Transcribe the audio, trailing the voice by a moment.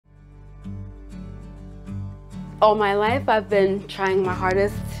All my life, I've been trying my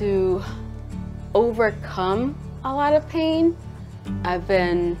hardest to overcome a lot of pain. I've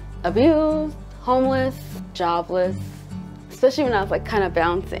been abused, homeless, jobless, especially when I was kind of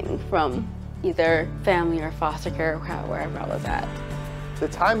bouncing from either family or foster care or wherever I was at. The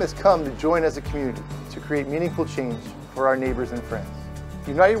time has come to join as a community to create meaningful change for our neighbors and friends.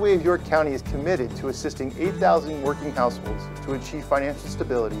 United Way of York County is committed to assisting 8,000 working households to achieve financial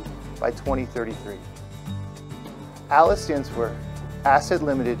stability by 2033. ALICE stands for Asset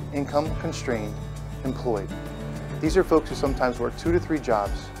Limited, Income Constrained, Employed. These are folks who sometimes work 2 to 3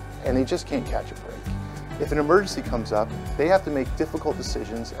 jobs and they just can't catch a break. If an emergency comes up, they have to make difficult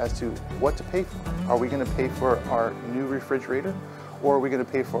decisions as to what to pay for. Are we going to pay for our new refrigerator, or are we going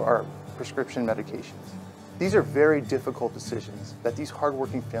to pay for our prescription medications? These are very difficult decisions that these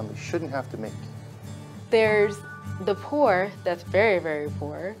hardworking families shouldn't have to make. There's the poor, that's very, very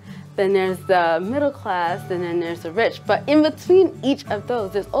poor. Then there's the middle class, and then there's the rich. But in between each of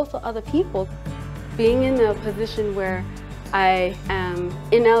those, there's also other people. Being in a position where I am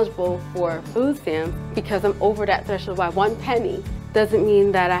ineligible for food stamps because I'm over that threshold by 1 penny doesn't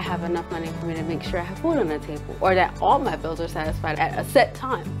mean that I have enough money for me to make sure I have food on the table or that all my bills are satisfied at a set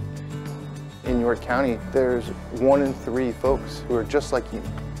time. In York County, there's 1 in 3 folks who are just like you.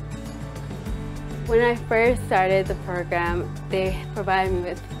 When I first started the program, they provided me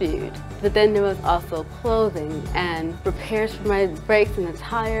with food, but then there was also clothing and repairs for my brakes and the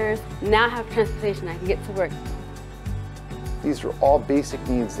tires. Now I have transportation, I can get to work. These are all basic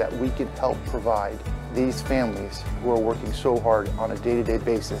needs that we can help provide these families who are working so hard on a day-to-day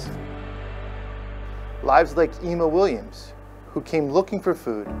basis. Lives like Ema Williams, who came looking for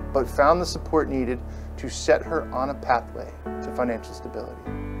food but found the support needed to set her on a pathway to financial stability,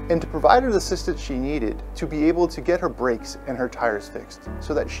 and to provide her the assistance she needed to be able to get her brakes and her tires fixed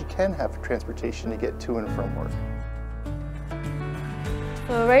so that she can have transportation to get to and from work.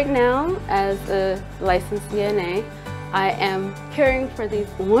 So right now, as a licensed CNA, I am caring for these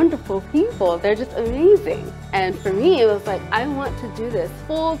wonderful people. They're just amazing. And for me, it was like, I want to do this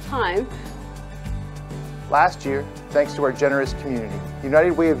full time. Last year, thanks to our generous community,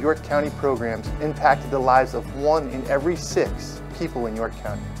 United Way of York County programs impacted the lives of 1 in every 6 people in York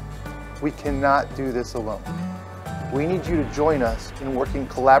County. We cannot do this alone. We need you to join us in working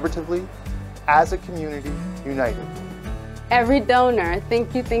collaboratively as a community united. Every donor,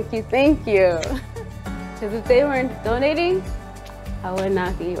 thank you, thank you, thank you. Because if they weren't donating, I would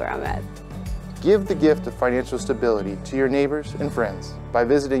not be where I'm at. Give the gift of financial stability to your neighbors and friends by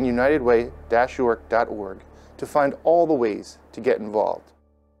visiting unitedway-york.org to find all the ways to get involved.